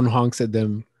 no one honks at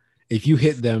them. If you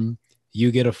hit them, you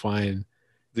get a fine.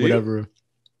 Do you? Whatever.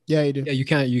 Yeah, you do. Yeah,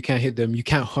 you can't hit them. You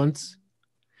can't hunt.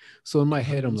 So in my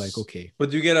head, I'm like, Hunts. okay,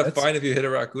 But do you get a that's fine if you hit a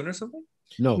raccoon or something?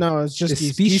 no, No, it's just it's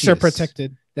geese. Geese are specious.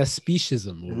 protected. That's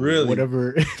speciesism or Really?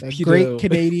 whatever. A great Peter,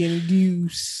 Canadian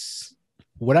goose.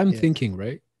 what I'm Yeah. thinking,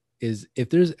 right, is if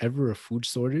there's ever a food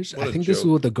shortage, What I a think this is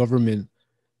joke. what the government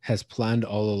has planned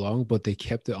all along, but they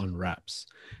kept it on wraps.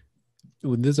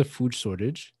 When there's a food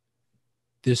shortage,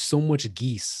 there's so much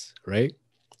geese, right?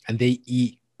 And they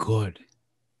eat good.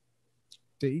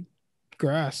 They eat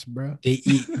grass, bro. They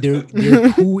eat their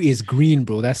poo is green,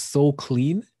 bro. That's so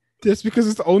clean. Just because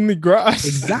it's only grass.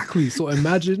 Exactly. So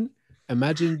imagine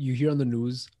you hear on the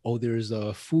news, oh, there's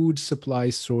a food supply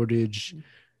shortage.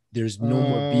 There's no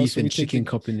more beef So we and take chicken the.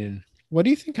 coming in. What do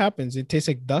you think happens? It tastes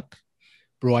like duck.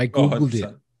 Bro, I Oh, googled it.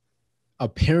 100%.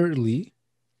 Apparently,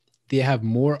 they have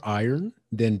more iron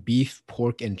than beef,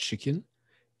 pork, and chicken.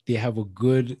 They have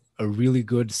a really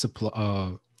good supply.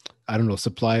 I don't know,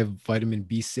 supply of vitamin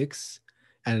B6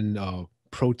 and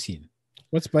protein.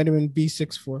 What's vitamin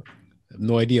B6 for? I have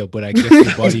no idea, but I guess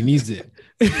your body needs it.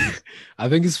 I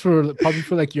think it's probably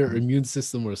for like your immune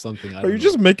system or something. I Are don't you know.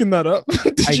 just making that up?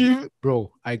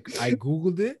 Bro, I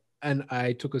googled it and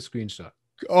I took a screenshot.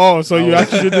 Oh, so you Oh.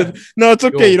 actually did. No, it's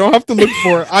okay. Yo. You don't have to look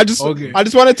for it. I just Okay.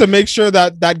 wanted to make sure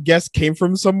that guess came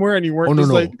from somewhere, and you weren't Oh, no, just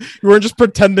no. like you weren't just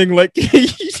pretending like you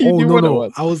Oh knew no, what it no.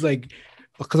 was. I was like,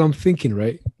 because I'm thinking,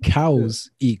 right? Cows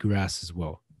eat grass as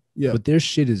well. Yeah. But their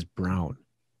shit is brown.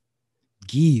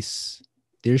 Geese,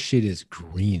 their shit is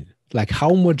green. Like,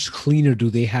 how much cleaner do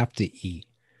they have to eat?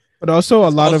 But also a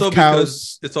lot of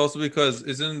cows. It's also because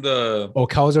Oh,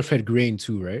 cows are fed grain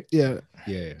too, right? Yeah.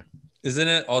 Yeah. isn't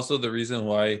it also the reason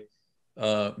why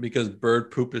because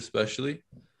bird poop especially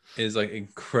is like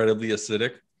incredibly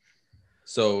acidic.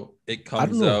 So it I don't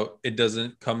comes know. out, it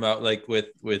doesn't come out like with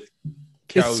It's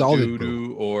cow solid, bro.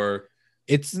 doo-doo or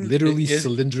It's literally is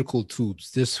cylindrical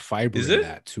tubes. There's fiber Is in it?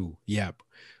 that too. Yeah,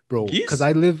 bro. Geese?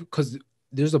 Because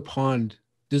there's a pond.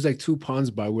 There's like 2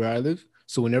 ponds by where I live.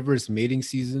 So whenever it's mating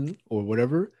season or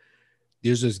whatever,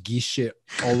 there's just geese shit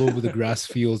all over the grass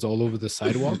fields, all over the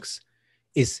sidewalks.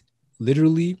 It's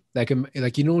literally like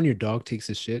when your dog takes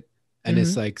a shit and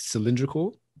it's like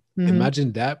cylindrical. Mhm.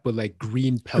 Imagine that, but like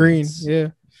green Green. pellets.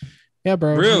 Yeah,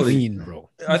 bro. Really? Green, bro.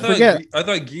 I Forget-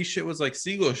 thought geese shit was like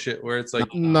seagull shit where it's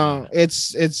like No,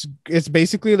 it's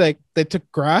basically like they took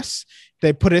grass,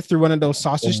 they put it through one of those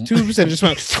sausage tubes, and just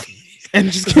went and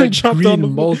just It's kind like of jumped on the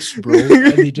green mulch, bro.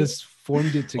 And they just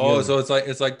formed it together. oh, so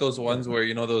it's like those ones where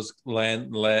you know those the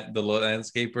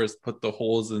landscapers put the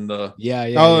holes in the Yeah.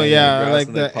 Oh yeah, grass like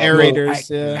and they the pop aerators. up.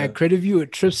 Yeah, At Credit View,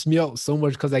 it trips me out so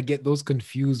much because I get those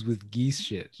confused with geese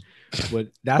shit. But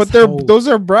that's but how those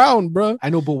are brown, bro. I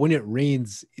know. But when it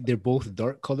rains, they're both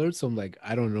dark colored. So I'm like,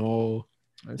 I don't know.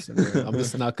 I'm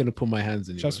just not gonna put my hands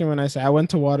in it. Trust me when I say I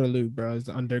went to Waterloo, bro. It's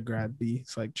undergrad B.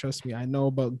 It's like, trust me, I know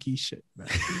about geese shit, man.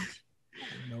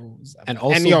 And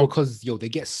also yo, because they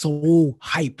get so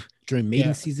hype during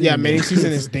mating season. Yeah, and mating then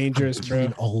season is dangerous, I'm bro.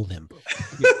 eating all of them, bro.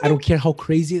 I don't care how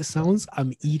crazy it sounds.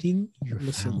 I'm eating your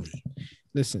family.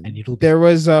 Listen, And it'll there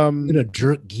was I'm gonna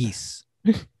jerk geese.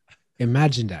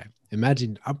 Imagine that.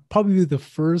 Imagine I'm probably the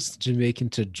first Jamaican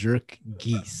to jerk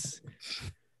geese.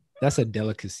 That's a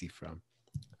delicacy, from.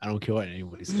 I don't care what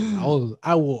anybody says.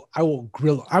 I will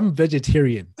grill. I'm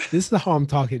vegetarian. This is how I'm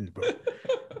talking, bro.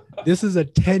 This is a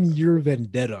 10-year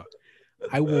vendetta.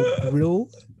 I will grill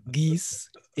geese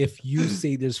if you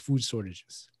say there's food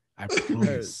shortages. I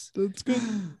promise. That's good.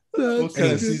 What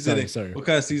kind of seasoning? Sorry. What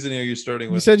kind of seasoning are you starting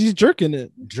You with? said he's jerking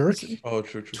it. Jerk, Oh,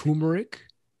 true. turmeric,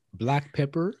 black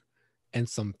pepper, and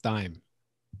some thyme.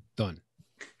 Done.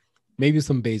 Maybe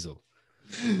some basil.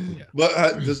 Yeah.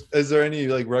 But is there any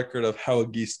like record of how a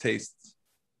geese tastes?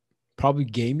 Probably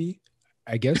gamey,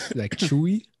 I guess, like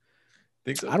chewy.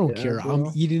 Think so? I don't Yeah, care. bro.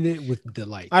 I'm eating it with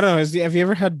delight. I don't know. Have you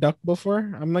ever had duck before?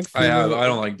 I'm like, I have. I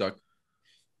don't like duck.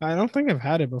 I don't think I've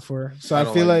had it before. So I I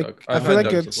don't feel like like duck. I I've feel had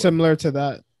like ducks it's before. similar to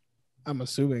that. I'm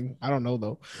assuming. I don't know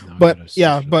though. No, I gotta But search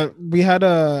yeah, it up. but we had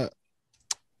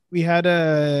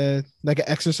a like an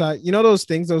exercise. You know those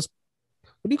things, those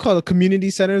what do you call it? Community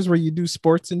centers where you do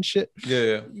sports and shit.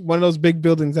 Yeah. One of those big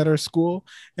buildings at our school,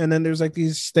 and then there's like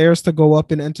these stairs to go up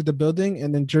and enter the building.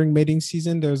 And then during mating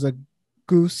season, there's a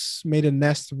goose made a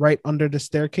nest right under the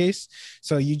staircase.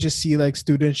 So you just see like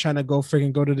students trying to go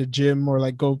to the gym or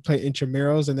like go play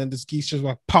intramurals, and then this geese just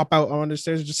like pop out on the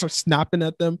stairs, just start snapping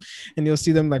at them, and you'll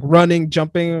see them like running,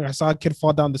 jumping. I saw a kid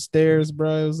fall down the stairs,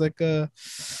 bro. It was like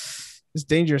It's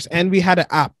dangerous. And we had an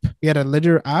app. We had a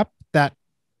litter app that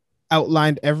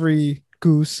outlined every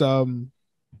goose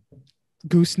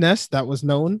nest that was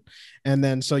known, and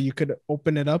then so you could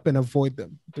open it up and avoid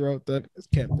them throughout the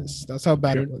campus. That's how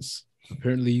bad it was.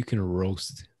 Apparently, you can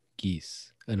roast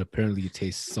geese, and apparently, it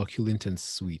tastes succulent and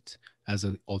sweet as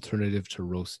an alternative to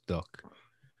roast duck.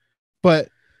 But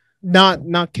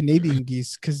not Canadian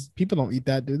geese, because people don't eat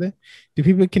that, do they? Do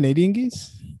people eat Canadian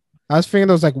geese? I was thinking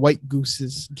those like white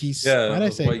geese. Yeah, Why'd I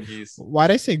say white geese? Why'd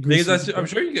I say goose? Because I'm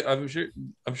sure you get. I'm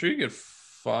sure you get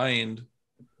fined.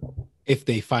 If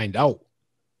they find out.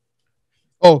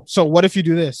 Oh, so what if you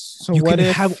do this? So You what can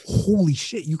if have, holy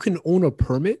shit, you can own a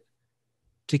permit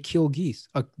to kill geese.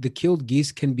 The killed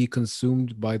geese can be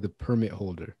consumed by the permit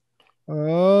holder.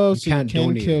 Oh, You so you can't can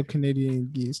donate kill it. Canadian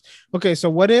geese. Okay, so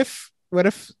what if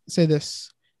say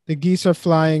this? The geese are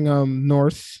flying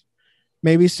north.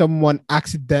 Maybe someone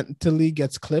accidentally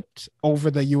gets clipped over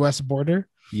the US border,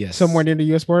 Yes. somewhere near the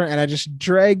US border, and I just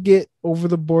drag it over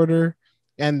the border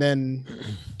and then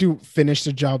finish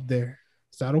the job there.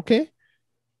 Is that okay?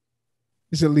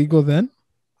 Is it legal then?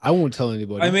 I won't tell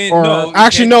anybody. I mean, Or no.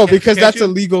 actually, no, because can't that's you-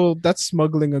 illegal. That's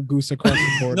smuggling a goose across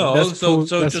the border. No, That's so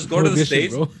that's just go to the prohibition,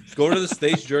 states. bro. Go to the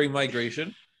states during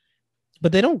migration.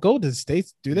 But they don't go to the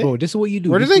States, do they? Bro, this is what you do.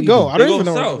 Where do This is they what you go? I They don't go even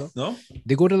know. Where they south. go. No.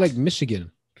 They go to like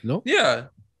Michigan. No? Yeah.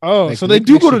 Oh, Like so they Lake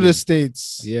do go to the Michigan.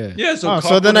 States. Yeah. Yeah. So, Oh,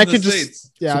 so then I can could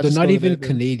just So I'll they're just not go even there then.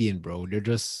 Canadian, bro. They're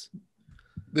just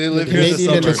They live Canadian in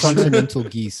the in the suburbs. intercontinental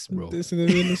geese, bro. This is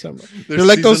in the summer. They're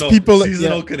like those people-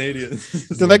 seasonal yeah. Canadians.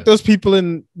 They're like those people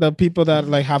that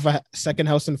like have a second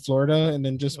house in Florida, and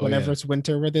then just Oh, whenever yeah. it's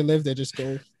winter where they live, they just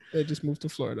move to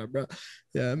Florida, bro.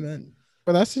 Yeah, man.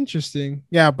 But that's interesting.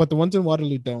 Yeah, but the ones in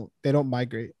Waterloo don't. They don't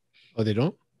migrate. Oh, they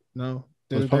don't? No, Well,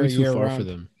 they're it's probably too year far round. for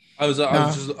them. I was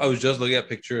Nah. just looking at a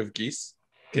picture of geese,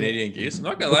 Canadian geese. I'm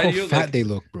not gonna Look lie how to you. fat Like, they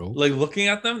look, bro. like looking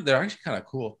at them, they're actually kind of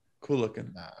cool looking.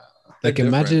 Nah. They're Like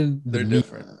imagine different. They're the meat.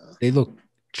 different. They look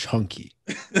chunky.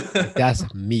 Like,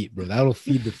 that's meat, bro. That'll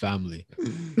feed the family.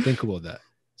 Think about that.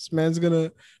 This man's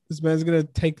gonna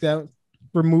take that,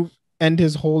 end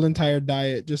his whole entire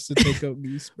diet just to take out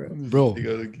geese, bro. Bro, You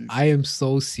got a geese. I am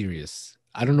so serious.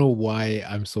 I don't know why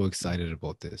I'm so excited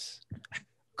about this.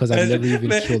 Because I've never even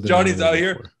Man, killed an Johnny's animal out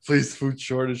here. before. Please, food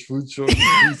shortage. Food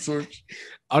shortage.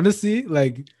 Honestly,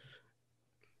 like,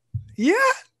 yeah,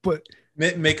 but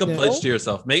Make a Yeah. pledge to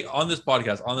yourself. Make on this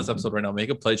podcast, on this episode right now. Make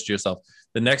a pledge to yourself.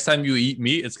 The next time you eat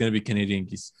meat, it's gonna be Canadian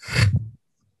geese.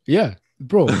 yeah,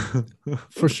 bro,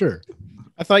 for sure.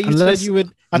 I thought you Unless- said you would.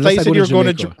 I unless thought you I said go you were to going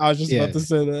to. Jamaica. I was just Yeah. about to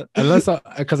say that. Unless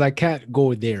because I can't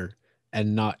go there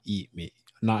and not eat meat,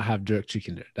 not have jerk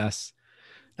chicken there. That's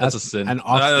That's a sin. And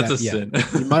off That's a that, yeah.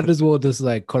 sin. You might as well just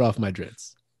like cut off my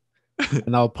dreads,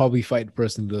 and I'll probably fight the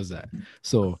person who does that.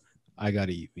 So I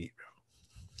gotta eat meat, bro.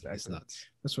 That's nuts.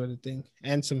 That's what I think.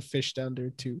 And some fish down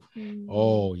there too.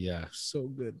 Oh yeah. So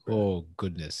good, bro. Oh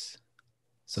goodness.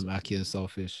 Some Akia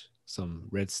saltfish, some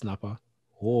red snapper.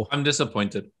 Oh, I'm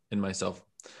disappointed in myself.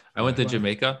 I went to Why?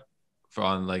 Jamaica for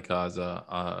on like as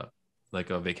a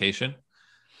vacation,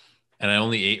 and I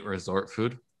only ate resort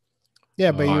food.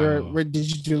 Yeah, but Wow. did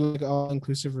you do like all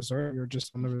inclusive resort? You were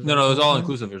just on the resort? No, it was all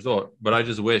inclusive resort. But I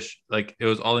just wish like it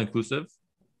was all inclusive.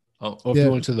 Oh, if Yeah.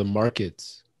 you went to the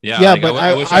markets. yeah. Yeah, like, but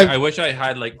I wish I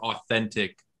had like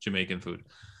authentic Jamaican food.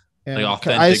 Yeah. like, I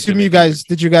authentic assume you Jamaican guys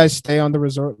did. You guys stay on the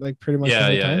resort like pretty much Yeah, the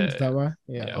whole yeah, time? yeah, Is that why?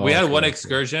 Yeah. Yeah, Oh, we had okay, one okay.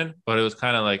 excursion, but it was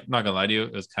kind of like not gonna lie to you,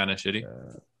 it was kind of shitty.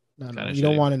 No, Kinda you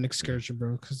don't shitty. want an excursion,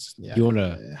 bro. Because You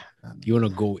wanna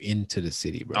go into the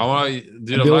city, bro. I want to,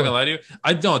 dude. I'm not gonna lie to you.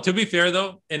 I don't. To be fair,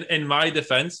 though, in my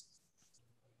defense,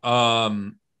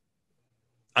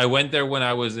 I went there when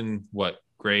I was in what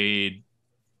grade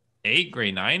 8,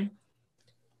 grade 9.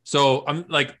 So I'm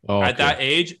like at that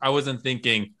age, I wasn't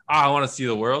thinking, I want to see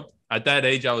the world. At that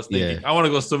age, I was thinking, I want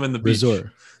to go swim in the beach. Resort.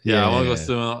 Yeah, I want to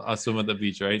go swim at the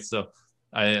beach, right? So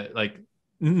I like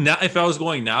now if I was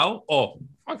going now, oh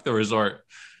fuck the resort.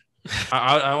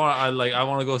 I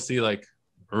want to go see like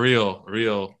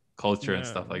real culture and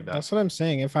stuff like that. That's what I'm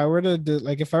saying. If I were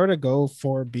to go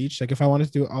for beach, like if I wanted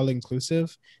to do all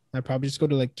inclusive, I'd probably just go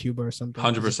to like Cuba or something.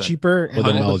 100%. It's cheaper. Or the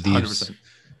And Maldives. 100%.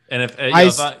 And if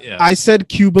I said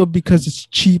Cuba because it's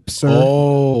cheap, sir.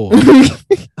 Oh,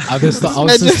 I was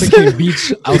just thinking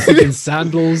beach. I was thinking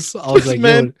sandals. I was This like,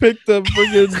 man yo, picked the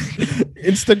friggin'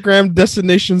 Instagram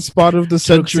destination spot of the Turks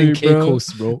century, and bro.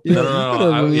 Caicos, bro. Yeah, No, you no, no,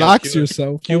 gotta yeah, relax Cuba-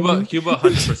 yourself. Cuba homie.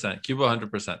 100%. Cuba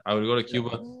 100%. I would go to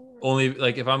Cuba only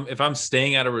like if I'm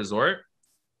staying at a resort.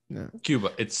 Yeah.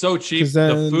 Cuba, it's so cheap. 'Cause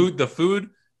then- The food.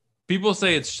 People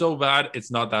say it's so bad. It's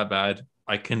not that bad.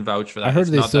 I can vouch for that. I heard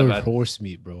it's they not that serve bad. horse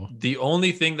meat, bro. The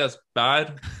only thing that's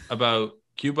bad about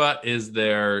Cuba is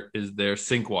their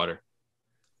sink water,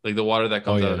 like the water that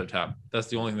comes out of the tap. That's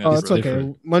the only thing. Oh, That's it's really okay.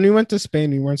 different. When we went to Spain,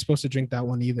 we weren't supposed to drink that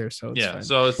one either, so it's fine.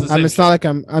 So it's the same. It's not like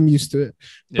I'm used to it,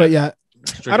 but yeah,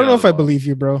 I don't know if I believe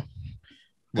you, bro.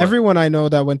 What? Everyone I know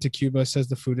that went to Cuba says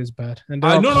the food is bad, and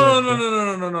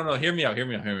no. Hear me out.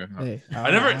 Hey,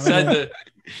 I never said that.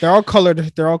 They're all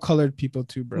colored. They're all colored people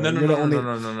too, bro. No. You're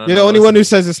the only one who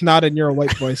says it's not, and you're a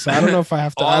white boy. So I don't know if I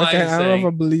have to. I don't know if I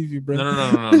believe you, bro.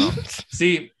 No.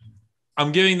 See,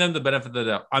 I'm giving them the benefit of the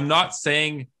doubt. I'm not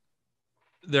saying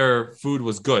their food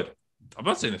was good. I'm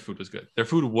not saying the food was good. Their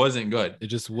food wasn't good. It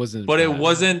just wasn't. But bad. It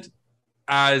wasn't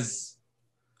as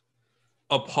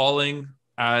appalling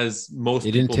as most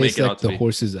people make it out to be. It didn't taste like the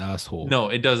horse's asshole. No,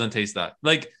 it doesn't taste that.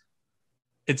 Like,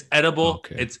 it's edible.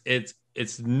 Okay.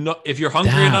 It's not. If you're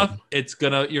hungry enough, it's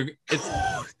gonna. If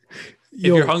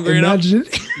you're hungry enough,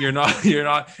 you're not.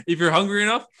 If you're hungry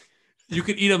enough, you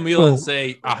could eat a meal and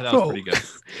say, that was pretty good.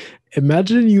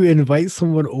 Imagine you invite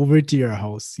someone over to your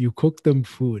house, you cook them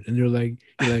food, and you're like,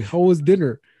 how was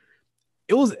dinner?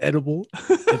 It was edible.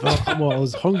 I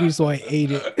was hungry, so I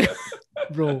ate it.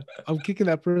 Bro, I'm kicking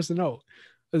that person out.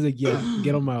 I was like, yeah,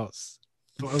 get on my house.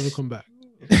 Don't ever come back.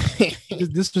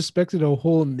 Just disrespected a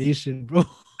whole nation, bro.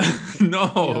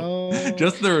 No,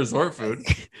 just the resort food.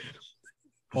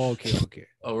 Okay.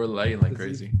 Oh, we're lagging like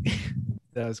crazy.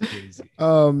 That's crazy.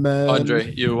 Oh man,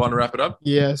 Andre, you want to wrap it up?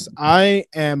 Yes, I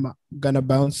am gonna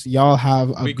bounce. Y'all have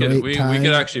a great time. We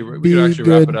could actually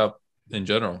wrap it up in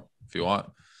general if you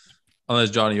want. Unless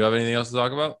Johnny, you have anything else to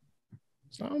talk about?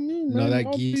 No,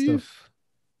 that geese stuff.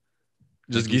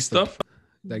 Just geese stuff?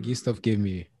 That geese stuff gave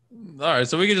me. All right,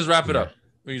 so we can just wrap it up.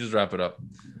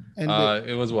 And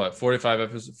it was what,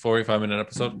 45-minute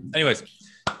episode. Anyways,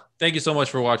 thank you so much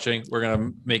for watching. We're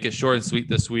gonna make it short and sweet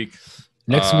this week.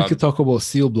 Next we could talk about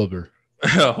seal blubber.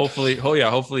 Hopefully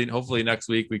next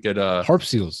week we could harp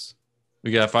seals.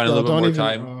 We gotta find a little bit more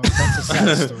time. That's a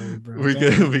sad story, bro.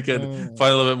 we could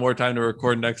find a little bit more time to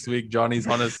record next week. Johnny's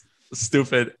on his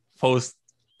stupid post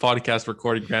podcast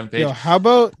recording rampage. Yo, how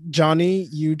about Johnny?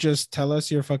 You just tell us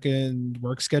your fucking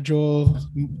work schedule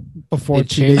before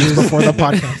 2 days before the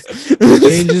podcast. It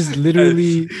changes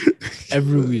literally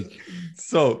every week.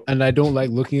 So, and I don't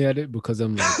like looking at it because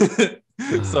I'm like.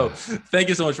 So thank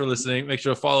you so much for listening. Make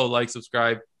sure to follow, like,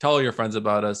 subscribe, tell all your friends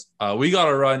about us. We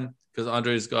gotta run because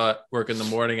Andre's got work in the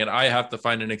morning, and I have to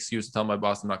find an excuse to tell my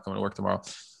boss I'm not coming to work tomorrow.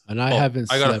 And I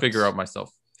haven't. I gotta figure out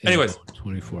myself. Anyways,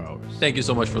 24 hours. Thank you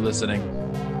so much for listening.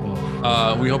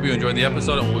 We hope you enjoyed the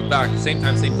episode, and we'll be back same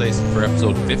time, same place for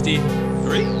episode 53.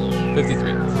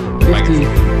 53.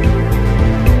 50.